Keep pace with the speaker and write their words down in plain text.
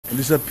And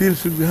these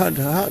appeals should be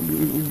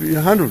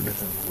handled.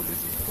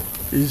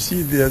 You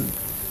see, there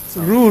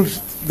are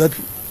rules that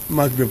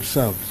must be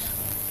observed.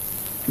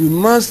 We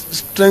must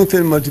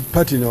strengthen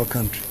multi-party in our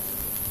country.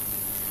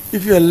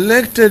 If you are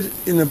elected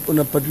on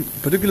a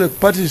particular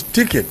party's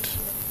ticket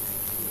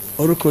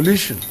or a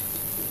coalition,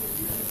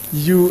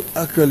 you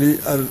actually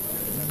are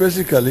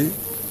basically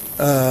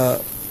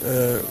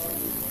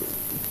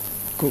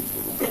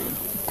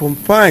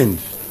confined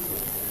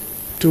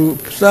to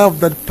serve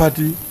that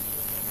party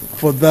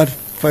for that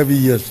 5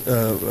 years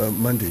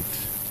mandate.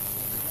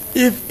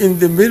 If in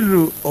the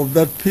middle of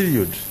that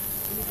period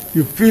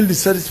you feel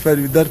dissatisfied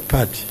with that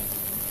party,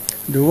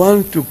 they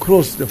want to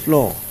cross the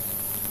floor,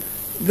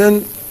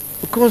 then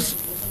of course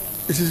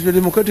it is a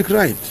democratic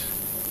right.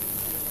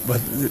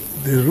 But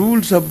the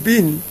rules have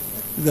been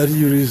that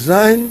you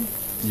resign,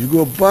 you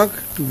go back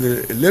to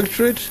the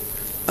electorate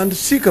and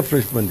seek a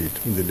fresh mandate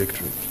from the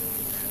electorate.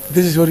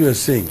 This is what we are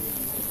saying.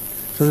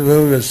 So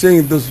we are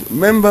saying those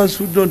members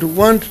who don't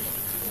want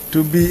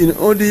to be in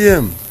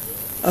ODM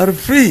are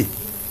free.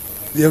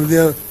 They have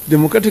their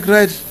democratic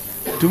right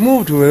to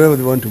move to wherever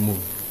they want to move.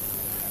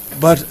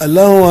 But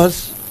allow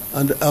us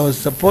and our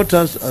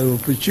supporters an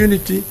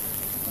opportunity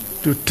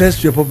to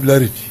test your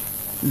popularity.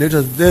 Let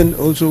us then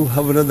also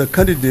have another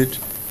candidate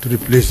to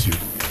replace you.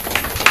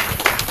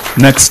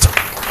 Next.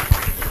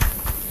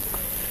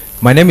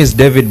 My name is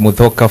David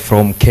Muthoka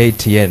from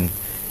KTN.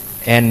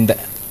 And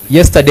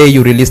yesterday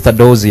you released a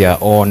dossier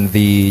on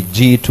the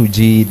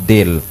G2G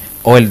deal,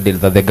 oil deal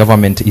that the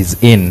government is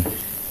in,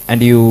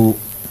 and you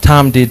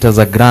termed it as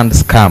a grand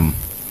scam.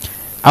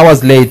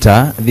 Hours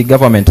later, the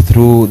government,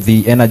 through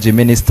the energy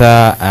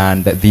minister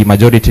and the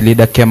majority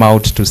leader, came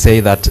out to say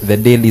that the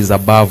deal is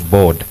above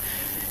board,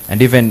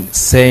 and even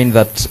saying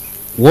that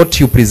what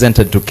you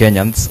presented to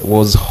Kenyans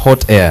was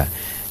hot air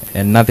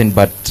and nothing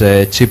but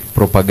cheap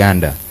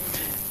propaganda.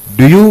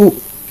 Do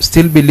you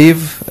still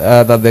believe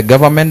that the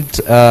government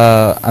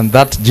and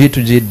that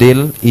G2G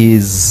deal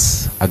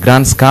is a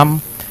grand scam?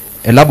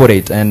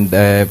 Elaborate and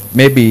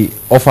maybe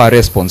offer a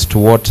response to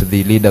what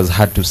the leaders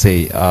had to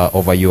say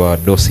over your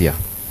dossier.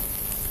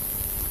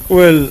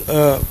 Well,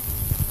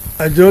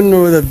 I don't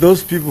know whether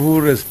those people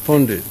who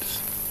responded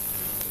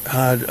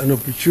had an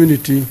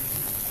opportunity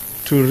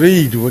to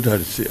read what I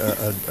had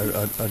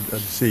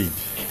said,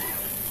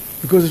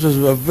 because it was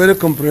a very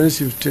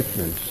comprehensive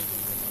statement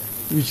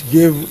which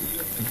gave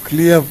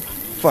clear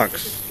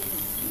facts,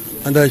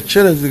 and I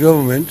challenged the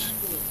government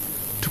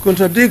to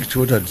contradict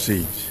what I had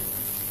said.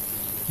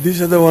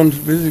 These other ones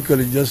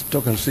basically just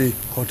talk and say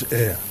hot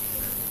air.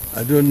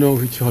 I don't know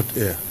which hot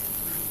air,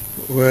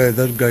 where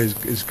that guy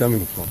is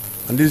coming from.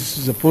 And this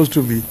is supposed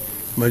to be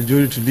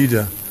majority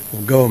leader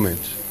of government.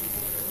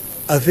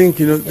 I think,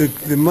 you know,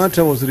 the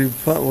matter was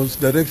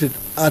directed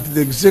at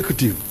the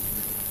executive,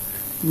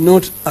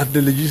 not at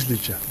the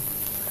legislature.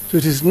 So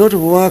it is not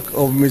work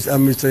of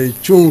Mr.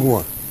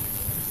 Chungwa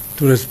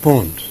to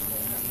respond.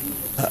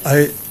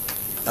 I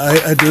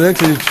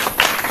directed it to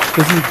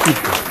specific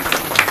people.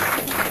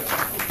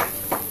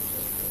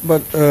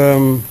 But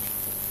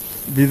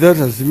be that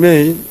as it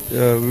may,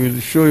 we'll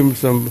show him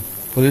some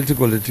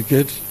political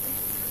etiquette.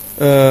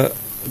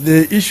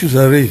 The issues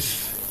are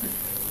raised,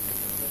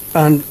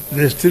 and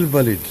they're still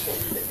valid.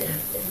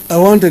 I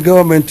want the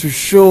government to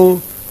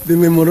show the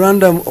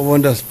memorandum of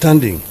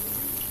understanding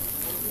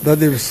that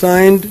they've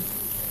signed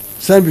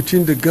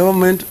between the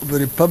government of the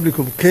Republic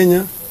of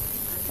Kenya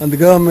and the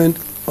government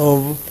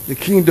of the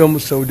Kingdom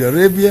of Saudi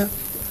Arabia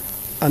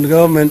and the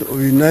government of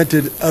the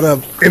United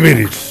Arab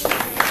Emirates.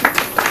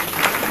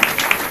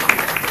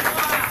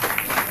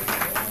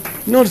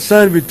 Not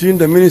signed between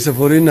the Minister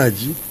for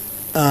Energy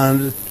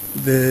and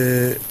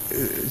the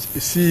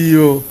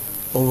CEO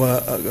of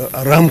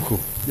Aramco,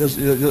 just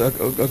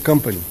a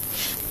company.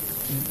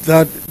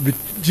 That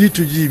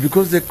G2G,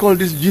 because they call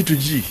this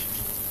G2G.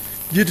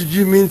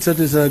 G2G means that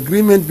it's an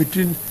agreement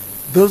between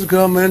those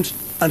governments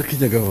and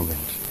Kenya government.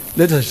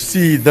 Let us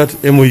see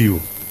that MOU.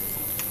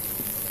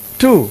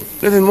 2,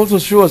 let them also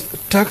show us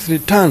tax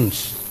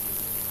returns,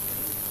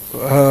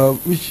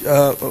 which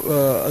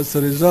as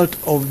a result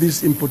of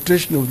this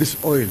importation of this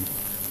oil,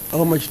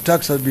 how much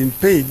tax has been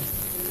paid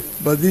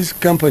by these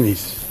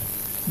companies,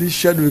 these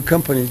shadowy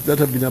companies that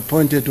have been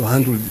appointed to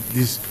handle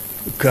this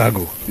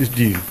cargo, this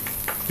deal.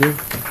 Okay?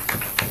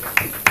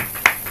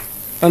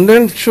 And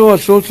then show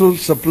us also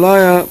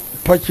supplier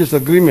purchase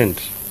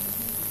agreement.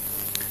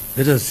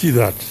 Let us see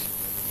that.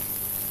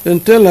 Then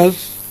tell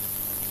us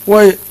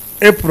why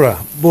EPRA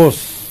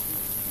boss,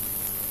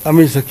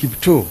 Mr.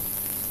 Kipto,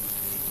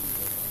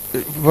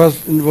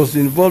 was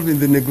involved in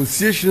the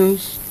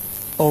negotiations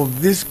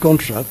of these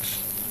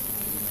contracts,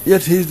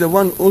 yet he is the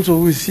one also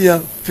who is here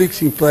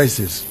fixing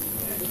prices.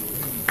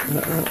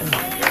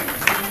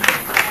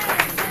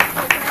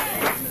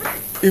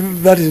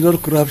 If that is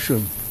not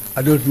corruption,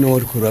 I don't know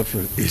what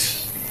corruption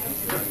is.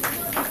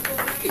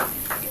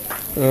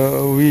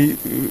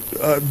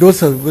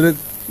 Those are very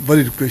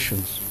valid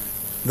questions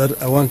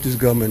that I want this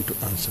government to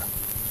answer.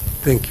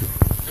 Thank you.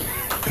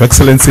 Your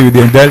Excellency, with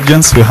your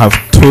indulgence, we have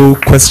 2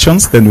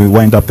 questions, then we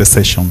wind up the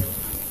session.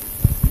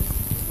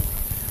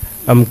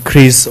 I'm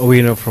Chris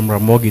Owino from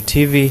Ramogi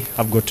TV.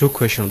 I've got two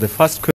questions. The first question